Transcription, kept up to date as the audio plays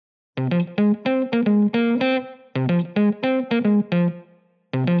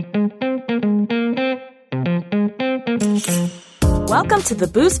Welcome to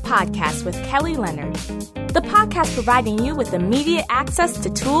the Boost Podcast with Kelly Leonard, the podcast providing you with immediate access to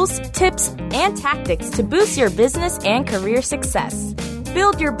tools, tips, and tactics to boost your business and career success.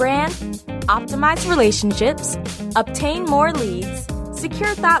 Build your brand, optimize relationships, obtain more leads,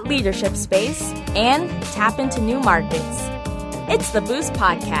 secure thought leadership space, and tap into new markets. It's the Boost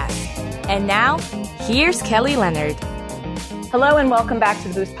Podcast. And now, here's Kelly Leonard. Hello and welcome back to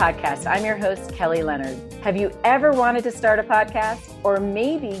the Boost Podcast. I'm your host, Kelly Leonard. Have you ever wanted to start a podcast? Or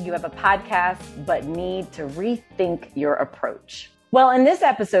maybe you have a podcast but need to rethink your approach. Well, in this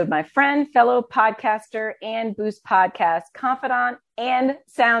episode, my friend, fellow podcaster, and Boost Podcast confidant and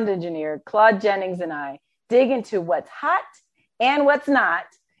sound engineer, Claude Jennings, and I dig into what's hot and what's not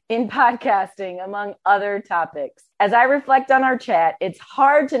in podcasting, among other topics. As I reflect on our chat, it's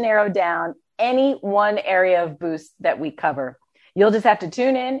hard to narrow down any one area of Boost that we cover. You'll just have to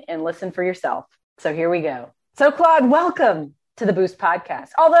tune in and listen for yourself. So here we go. So Claude, welcome to the Boost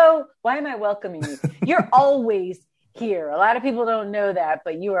Podcast. Although, why am I welcoming you? You're always here. A lot of people don't know that,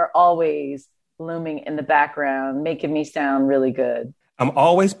 but you are always looming in the background, making me sound really good. I'm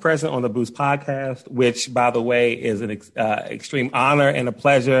always present on the Boost Podcast, which, by the way, is an extreme honor and a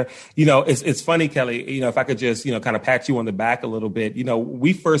pleasure. You know, it's funny, Kelly, if I could just, kind of pat you on the back a little bit.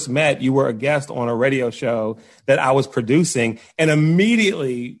 We first met, you were a guest on a radio show that I was producing. And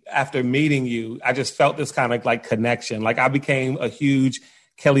immediately after meeting you, I just felt this kind of like connection. Like I became a huge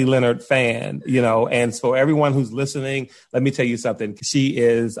Kelly Leonard fan, and for everyone who's listening, let me tell you something. She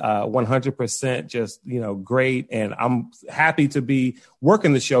is 100% just, great. And I'm happy to be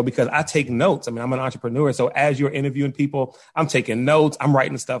working the show because I take notes. I mean, I'm an entrepreneur. So as you're interviewing people, I'm taking notes. I'm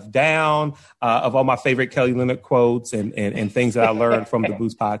writing stuff down of all my favorite Kelly Leonard quotes and things that I learned from the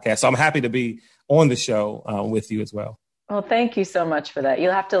Boost Podcast. So I'm happy to be on the show with you as well. Well, thank you so much for that.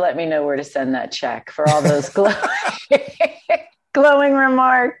 You'll have to let me know where to send that check for all those glowing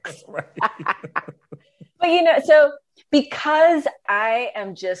remarks. Right. But so because I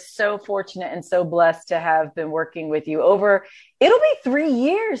am just so fortunate and so blessed to have been working with you it'll be 3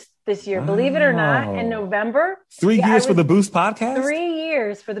 years this year, believe it or not, in November. 3 years for the Boost Podcast? 3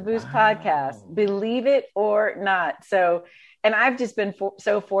 years for the Boost Podcast, believe it or not. So, and I've just been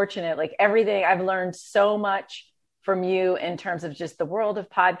so fortunate, like everything I've learned so much from you in terms of just the world of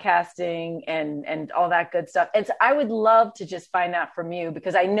podcasting and all that good stuff. And so I would love to just find out from you,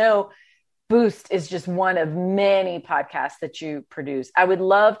 because I know Boost is just one of many podcasts that you produce. I would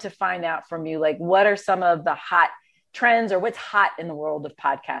love to find out from you, like, what are some of the hot trends or what's hot in the world of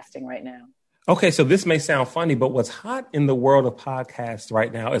podcasting right now? Okay, so this may sound funny, but what's hot in the world of podcasts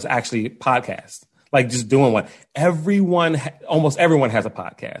right now is actually podcasts. Like just doing one. Almost everyone has a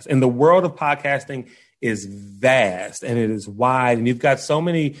podcast. In the world of podcasting is vast and it is wide. And you've got so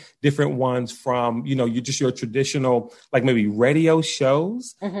many different ones from, your traditional, like maybe radio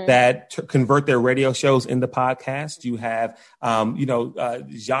shows that convert their radio shows into podcasts. You have,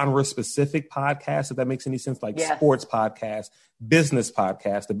 genre specific podcasts, if that makes any sense, like sports podcasts, business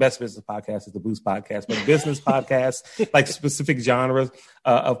podcasts. The best business podcast is the Boost Podcast, but business podcasts, like specific genres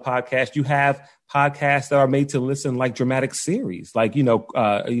of podcasts. You have podcasts that are made to listen like dramatic series, like,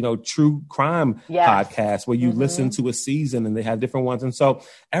 true crime podcasts where you listen to a season and they have different ones. And so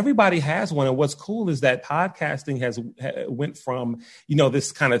everybody has one. And what's cool is that podcasting went from,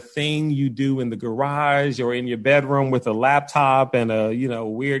 this kind of thing you do in the garage or in your bedroom with a laptop and a,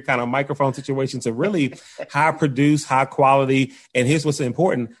 weird kind of microphone situation to really high produced, high quality. And here's what's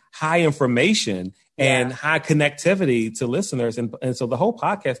important, high information and high connectivity to listeners. And so the whole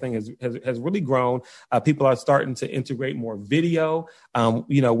podcast thing has really grown. People are starting to integrate more video,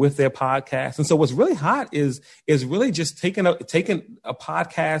 with their podcasts. And so what's really hot is really just taking a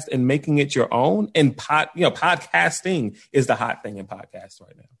podcast and making it your own. And podcasting is the hot thing in podcasts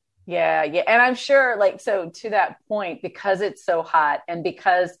right now. Yeah. And I'm sure, so to that point, because it's so hot and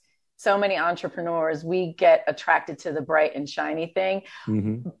because so many entrepreneurs, we get attracted to the bright and shiny thing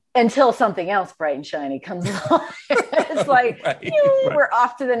until something else bright and shiny comes along. It's like, we're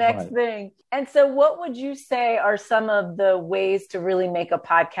off to the next thing. And so what would you say are some of the ways to really make a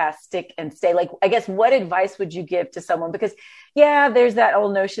podcast stick and stay? Like, I guess, what advice would you give to someone? Because there's that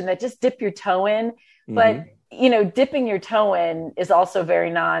old notion that just dip your toe in, but dipping your toe in is also very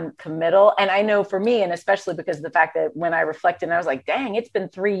non-committal. And I know for me, and especially because of the fact that when I reflected, I was like, dang, it's been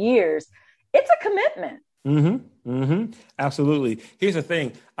 3 years. It's a commitment. Absolutely. Here's the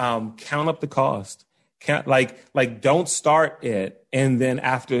thing. Count up the cost. Don't start it. And then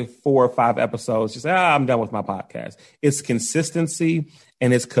after 4 or 5 episodes, just say, I'm done with my podcast. It's consistency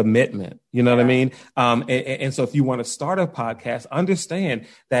and it's commitment. You know what I mean? And so if you want to start a podcast, understand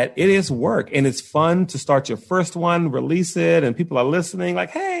that it is work and it's fun to start your first one, release it, and people are listening like,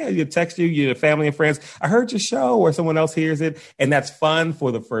 hey, you text your family and friends, I heard your show, or someone else hears it. And that's fun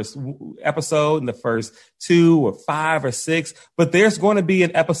for the first episode and the first 2 or 5 or 6. But there's going to be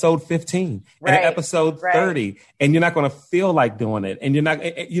an episode 15 and an episode 30, and you're not going to feel like doing it. And you're not,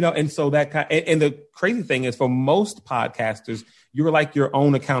 and so that and the crazy thing is for most podcasters, you're like your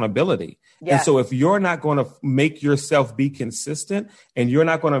own accountability. Yeah. And so if you're not going to make yourself be consistent and you're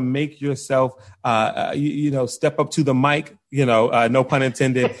not going to make yourself, step up to the mic, no pun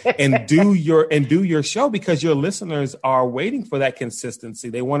intended, and do your show, because your listeners are waiting for that consistency.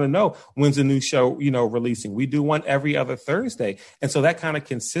 They want to know when's a new show, releasing. We do one every other Thursday. And so that kind of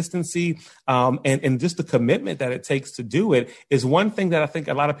consistency and just the commitment that it takes to do it is one thing that I think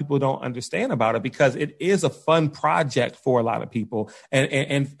a lot of people don't understand about it, because it is a fun project for a lot of people.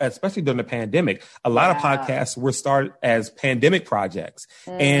 And especially during the pandemic, a lot of podcasts were started as pandemic projects.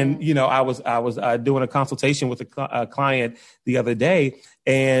 And, I was doing a consultation with a client the other day.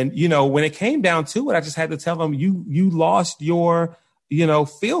 And, when it came down to it, I just had to tell them, you lost your,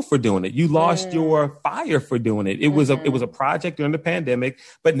 feel for doing it. You lost your fire for doing it. It was a project during the pandemic,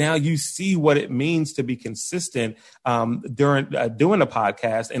 but now you see what it means to be consistent during doing a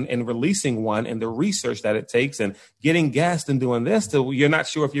podcast and releasing one, and the research that it takes and getting guests and doing this. You're not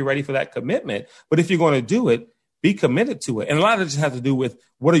sure if you're ready for that commitment, but if you're going to do it, be committed to it. And a lot of it just has to do with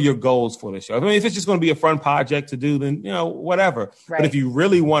what are your goals for the show. I mean, if it's just going to be a fun project to do, then, whatever. Right. But if you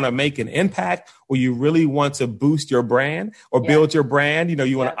really want to make an impact, or you really want to boost your brand or build your brand,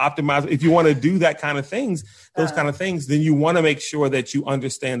 you want to optimize. If you want to do that kind of things, those kind of things, then you want to make sure that you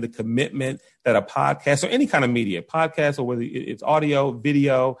understand the commitment that a podcast or any kind of media, podcast, or whether it's audio,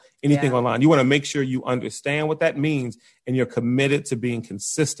 video, anything online, you want to make sure you understand what that means and you're committed to being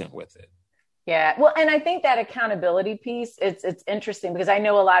consistent with it. Yeah. Well, and I think that accountability piece, it's interesting, because I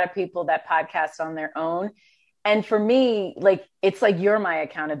know a lot of people that podcast on their own. And for me, it's like you're my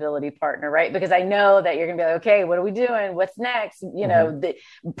accountability partner, right? Because I know that you're going to be like, okay, what are we doing? What's next?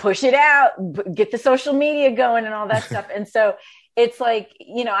 Push it out, get the social media going and all that stuff. And so it's like,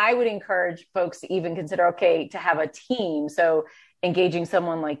 I would encourage folks to even consider, to have a team. So engaging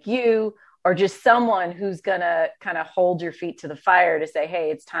someone like you, or just someone who's going to kind of hold your feet to the fire to say,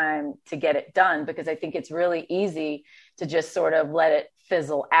 hey, it's time to get it done. Because I think it's really easy to just sort of let it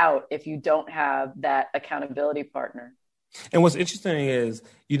fizzle out if you don't have that accountability partner. And what's interesting is,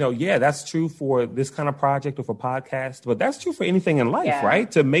 that's true for this kind of project or for podcast, but that's true for anything in life,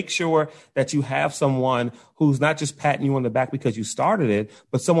 right? To make sure that you have someone who's not just patting you on the back because you started it,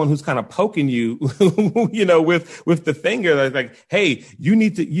 but someone who's kind of poking you, with the finger, like, hey, you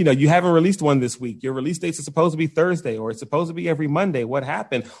need to, you haven't released one this week. Your release dates are supposed to be Thursday, or it's supposed to be every Monday. What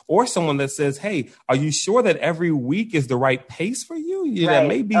happened? Or someone that says, hey, are you sure that every week is the right pace for you? That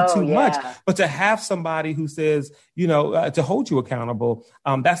may be too much, but to have somebody who says, to hold you accountable,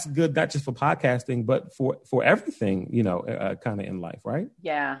 that's good, not just for podcasting, but for everything, kind of in life, right?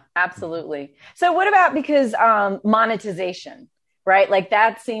 Yeah, absolutely. So what about, because monetization, right? Like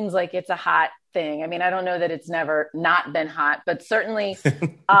that seems like it's a hot thing. I mean, I don't know that it's never not been hot, but certainly,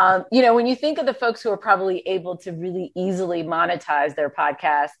 when you think of the folks who are probably able to really easily monetize their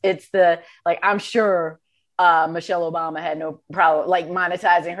podcast, it's I'm sure Michelle Obama had no problem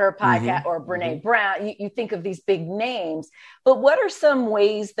monetizing her podcast, or Brene Brown. You think of these big names, but what are some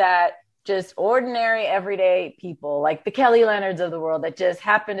ways that just ordinary, everyday people like the Kelly Leonards of the world that just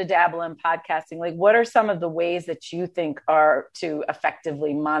happen to dabble in podcasting, what are some of the ways that you think are to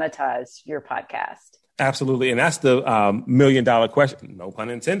effectively monetize your podcast? Absolutely. And that's the $1 million question. No pun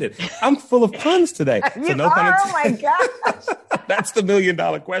intended. I'm full of puns today. So no pun intended. Oh my gosh. That's the $1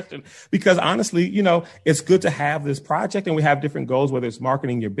 million question. Because honestly, it's good to have this project, and we have different goals, whether it's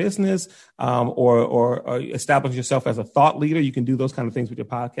marketing your business or establishing yourself as a thought leader. You can do those kind of things with your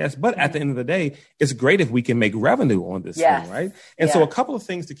podcast. But at the end of the day, it's great if we can make revenue on this thing, right? And so a couple of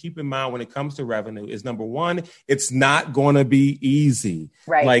things to keep in mind when it comes to revenue is, number one, it's not going to be easy.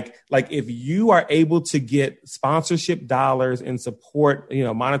 Right. Like if you are able to get sponsorship dollars and support,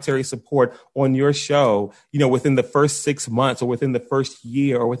 monetary support on your show, within the first 6 months or within the first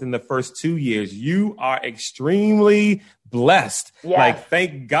year or within the first 2 years, you are extremely blessed. Yes.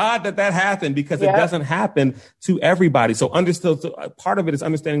 Thank God that happened, because it doesn't happen to everybody. So part of it is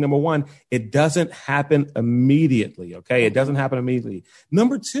understanding, number one, it doesn't happen immediately. Okay. It doesn't happen immediately.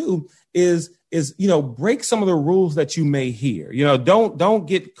 Number two is break some of the rules that you may hear. Don't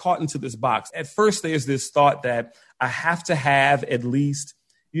get caught into this box. At first, there's this thought that I have to have at least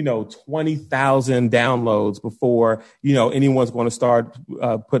 20,000 downloads before, anyone's going to start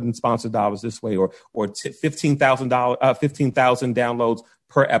putting sponsored dollars this way, or $15,000 downloads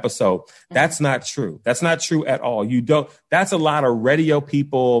per episode. That's not true. That's not true at all. That's a lot of radio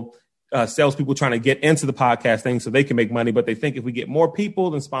people, salespeople trying to get into the podcast thing so they can make money. But they think if we get more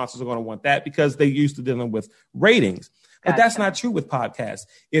people, then sponsors are going to want that because they're used to dealing with ratings. But that's not true with podcasts.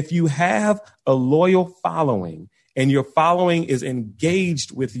 If you have a loyal following and your following is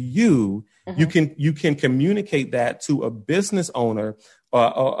engaged with you, you can communicate that to a business owner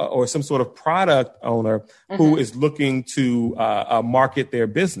or some sort of product owner who is looking to market their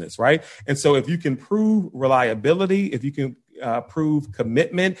business, right? And so if you can prove reliability, if you can prove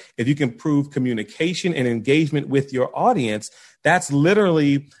commitment, if you can prove communication and engagement with your audience, that's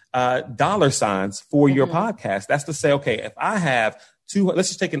literally dollar signs for your podcast. That's to say, okay, if I have let's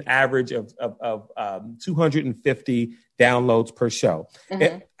just take an average of 250 downloads per show.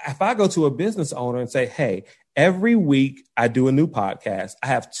 If I go to a business owner and say, hey, every week I do a new podcast, I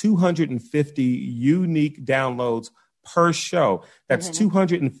have 250 unique downloads per show. That's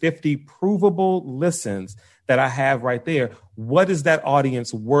 250 provable listens that I have right there. What is that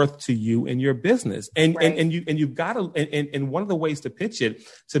audience worth to you and your business? And you've got to, and one of the ways to pitch it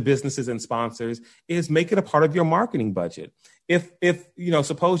to businesses and sponsors is make it a part of your marketing budget. If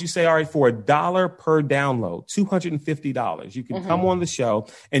suppose you say, all right, for $1 per download, $250, you can come on the show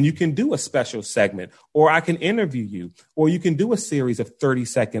and you can do a special segment, or I can interview you, or you can do a series of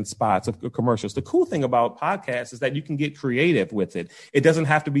 30-second spots of commercials. The cool thing about podcasts is that you can get creative with it. It doesn't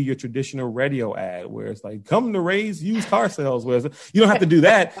have to be your traditional radio ad where it's like, come to Ray's used car sales. Where you don't have to do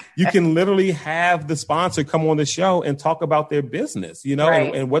that. You can literally have the sponsor come on the show and talk about their business,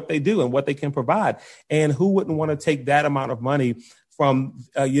 and what they do and what they can provide. And who wouldn't want to take that amount of money from,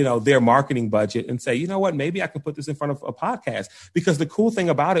 their marketing budget and say, you know what, maybe I can put this in front of a podcast. Because the cool thing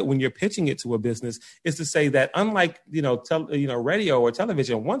about it when you're pitching it to a business is to say that unlike, radio or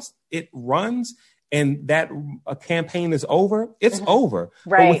television, once it runs and that a campaign is over, it's over.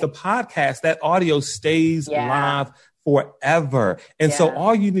 Right. But with the podcast, that audio stays live forever. And so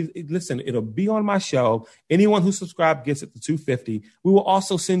all you need, listen, it'll be on my show. Anyone who subscribed gets it to $250. We will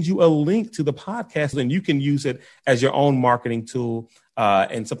also send you a link to the podcast and you can use it as your own marketing tool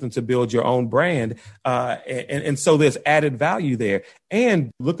and something to build your own brand. And so there's added value there.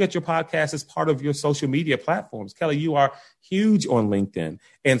 And look at your podcast as part of your social media platforms. Kelly, you are huge on LinkedIn,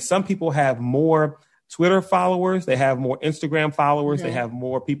 and some people have more Twitter followers, they have more Instagram followers, they have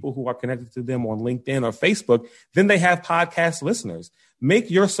more people who are connected to them on LinkedIn or Facebook than they have podcast listeners.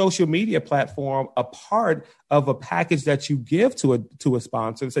 Make your social media platform a part of a package that you give to a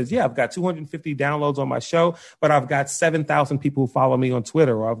sponsor that says, yeah, I've got 250 downloads on my show, but I've got 7,000 people who follow me on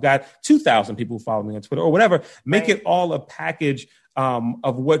Twitter, or I've got 2,000 people who follow me on Twitter, or whatever. Make it all a package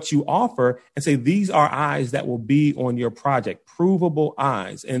of what you offer and say, these are eyes that will be on your project, provable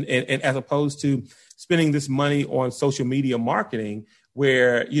eyes. And as opposed to spending this money on social media marketing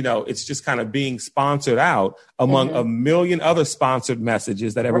where, it's just kind of being sponsored out among a million other sponsored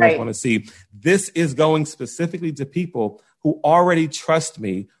messages that everyone's going to see. This is going specifically to people who already trust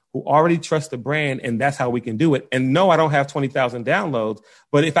me, who already trust the brand, and that's how we can do it. And no, I don't have 20,000 downloads,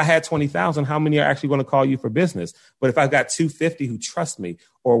 but if I had 20,000, how many are actually going to call you for business? But if I've got 250 who trust me,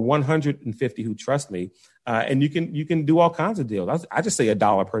 or 150 who trust me, and you can do all kinds of deals. I just say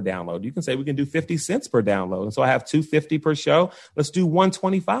 $1 per download. You can say we can do 50 cents per download. And so I have 250 per show. Let's do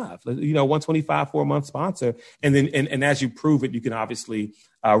 125, 125 for a month sponsor. And then, and as you prove it, you can obviously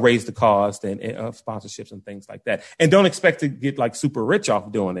raise the cost and sponsorships and things like that. And don't expect to get like super rich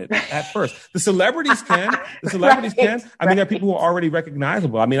off doing it at first. The celebrities can. I mean, there are people who are already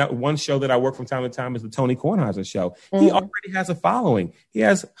recognizable. I mean, one show that I work from time to time is the Tony Kornheiser show. He already has a following. He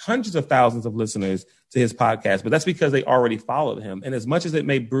has hundreds of thousands of listeners to his podcast, but that's because they already followed him. And as much as it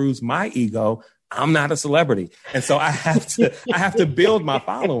may bruise my ego, I'm not a celebrity. And so I have to build my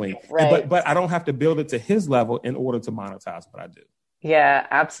following, but I don't have to build it to his level in order to monetize what I do. Yeah,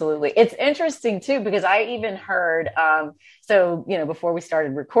 absolutely. It's interesting too, because I even heard, before we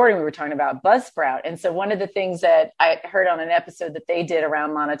started recording, we were talking about Buzzsprout. And so one of the things that I heard on an episode that they did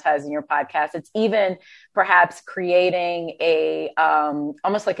around monetizing your podcast, it's even perhaps creating a,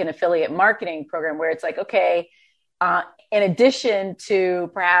 almost like an affiliate marketing program where it's like, okay, in addition to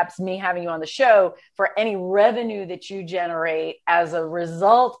perhaps me having you on the show, for any revenue that you generate as a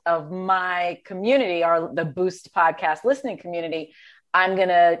result of my community or the Boost podcast listening community, I'm going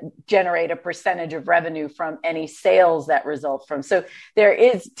to generate a percentage of revenue from any sales that result from. So there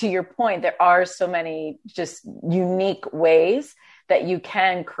is, to your point, there are so many just unique ways that you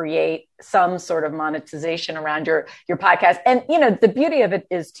can create some sort of monetization around your podcast. And, the beauty of it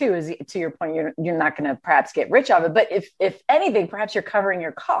is too, is to your point, you're not going to perhaps get rich off it, but if anything, perhaps you're covering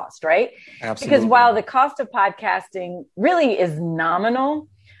your cost, right? Absolutely. Because while the cost of podcasting really is nominal,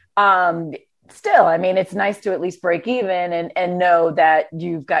 still, I mean, it's nice to at least break even and know that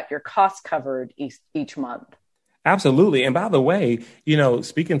you've got your costs covered each month. Absolutely. And by the way,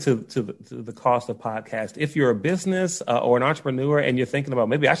 speaking to the cost of podcast, if you're a business or an entrepreneur and you're thinking about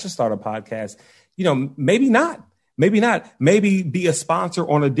maybe I should start a podcast, maybe not. Maybe be a sponsor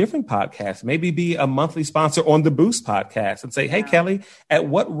on a different podcast. Maybe be a monthly sponsor on the Boost podcast and say, hey, Kelly, at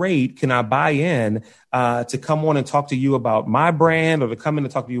what rate can I buy in to come on and talk to you about my brand or to come in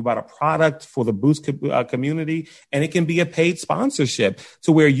and talk to you about a product for the Boost community? And it can be a paid sponsorship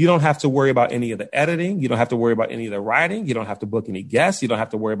to where you don't have to worry about any of the editing. You don't have to worry about any of the writing. You don't have to book any guests. You don't have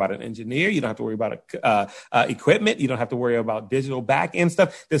to worry about an engineer. You don't have to worry about equipment. You don't have to worry about digital back end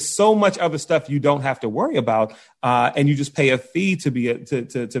stuff. There's so much other stuff you don't have to worry about. And you just pay a fee to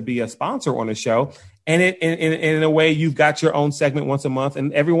be a sponsor on a show. And in a way, you've got your own segment once a month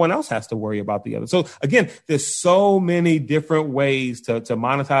and everyone else has to worry about the other. So again, there's so many different ways to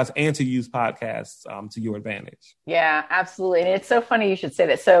monetize and to use podcasts to your advantage. Yeah, absolutely. And it's so funny you should say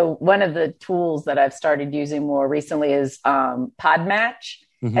that. So one of the tools that I've started using more recently is Podmatch.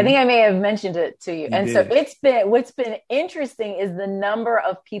 Mm-hmm. I think I may have mentioned it to you. And so what's been interesting is the number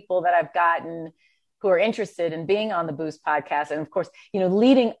of people that I've gotten who are interested in being on the Boost podcast. And of course,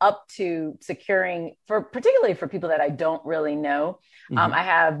 leading up to securing particularly for people that I don't really know, mm-hmm. I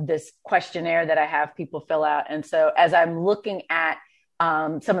have this questionnaire that I have people fill out. And so as I'm looking at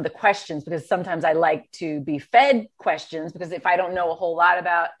some of the questions, because sometimes I like to be fed questions, because if I don't know a whole lot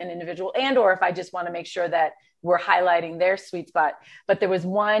about an individual or if I just want to make sure that we're highlighting their sweet spot. But there was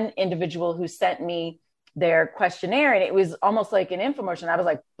one individual who sent me their questionnaire and it was almost like an infomercial. I was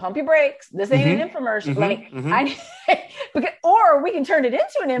like, pump your brakes. This ain't an infomercial. Or we can turn it into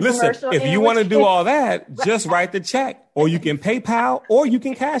an infomercial. Listen, if you want to do all that, just write the check, or you can PayPal, or you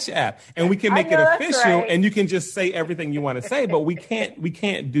can Cash App, and we can make it official. Right. And you can just say everything you want to say, but we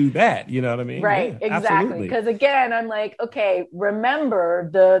can't do that. You know what I mean? Right. Yeah, exactly. Because again, I'm like, okay, remember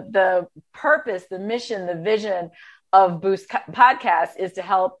the purpose, the mission, the vision of Boost Podcast is to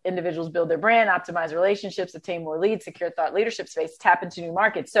help individuals build their brand, optimize relationships, attain more leads, secure thought leadership space, tap into new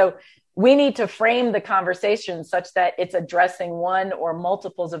markets. So we need to frame the conversation such that it's addressing one or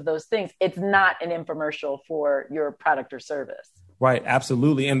multiples of those things. It's not an infomercial for your product or service. Right.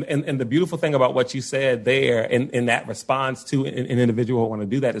 Absolutely. And the beautiful thing about what you said there in that response to an individual who want to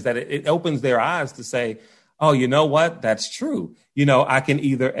do that is that it opens their eyes to say, oh, you know what? That's true. I can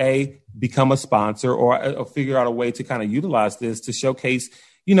either become a sponsor or figure out a way to kind of utilize this to showcase,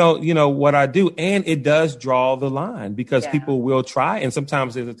 what I do. And it does draw the line because people will try. And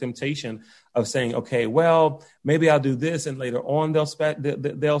sometimes there's a temptation of saying, okay, well, maybe I'll do this. And later on, they'll spend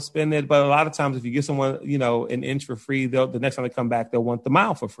it. But a lot of times if you give someone, an inch for free, the next time they come back, they'll want the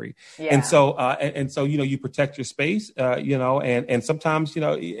mile for free. Yeah. And so, you protect your space, and sometimes,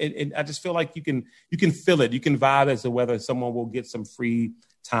 I just feel like you can feel it. You can vibe as to whether someone will get some free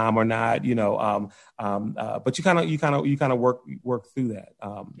time or not, but you kind of work through that.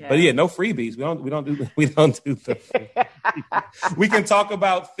 But yeah, no freebies. We don't do the freebies. We can talk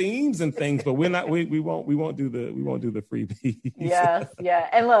about themes and things, but we won't do the freebies. Yes. Yeah.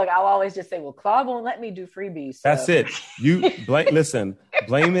 And look, I'll always just say, well, Claude won't let me do freebies. So. That's it. Listen,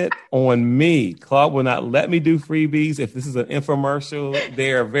 blame it on me. Claude will not let me do freebies. If this is an infomercial,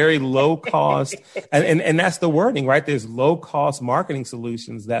 they are very low cost. And that's the wording, right? There's low cost marketing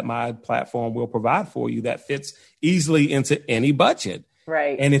solutions that my platform will provide for you that fits easily into any budget.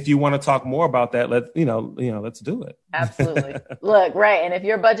 Right. And if you want to talk more about that, let's do it. Absolutely. Look, right. And if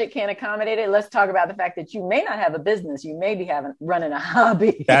your budget can't accommodate it, let's talk about the fact that you may not have a business. You may be running a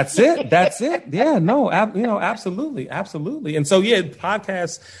hobby. That's it. Yeah, no, absolutely. Absolutely. And so,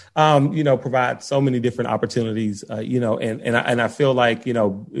 podcasts, provide so many different opportunities, and I feel like,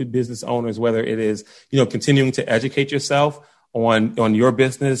 business owners, whether it is, continuing to educate yourself on your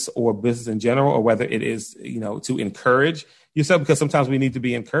business or business in general, or whether it is, to encourage yourself, because sometimes we need to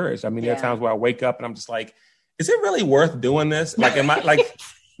be encouraged. I mean, there are times where I wake up and I'm just like, is it really worth doing this? Like, am I like,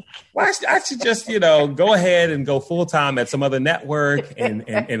 well, I should just, go ahead and go full time at some other network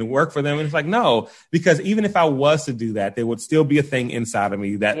and work for them. And it's like, no, because even if I was to do that, there would still be a thing inside of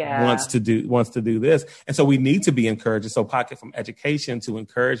me that wants to do this. And so we need to be encouraged. So pocket from education to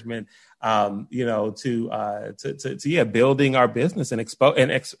encouragement, to building our business and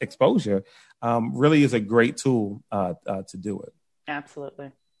exposure, really is a great tool, to do it.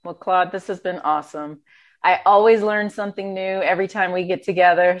 Absolutely. Well, Claude, this has been awesome. I always learn something new every time we get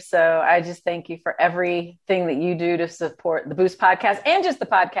together. So I just thank you for everything that you do to support the Boost podcast and just the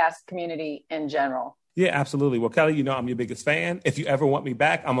podcast community in general. Yeah, absolutely. Well, Kelly, you know, I'm your biggest fan. If you ever want me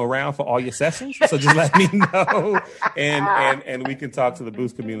back, I'm around for all your sessions. So just let me know. And we can talk to the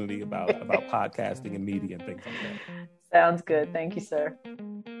Boost community about podcasting and media and things like that. Sounds good. Thank you, sir.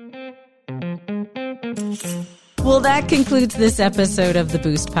 Well, that concludes this episode of the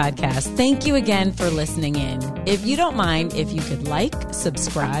Boost Podcast. Thank you again for listening in. If you don't mind, if you could like,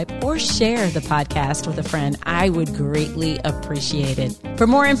 subscribe, or share the podcast with a friend, I would greatly appreciate it. For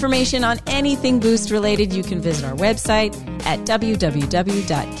more information on anything Boost related, you can visit our website at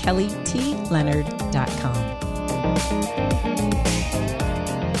www.kellytleonard.com.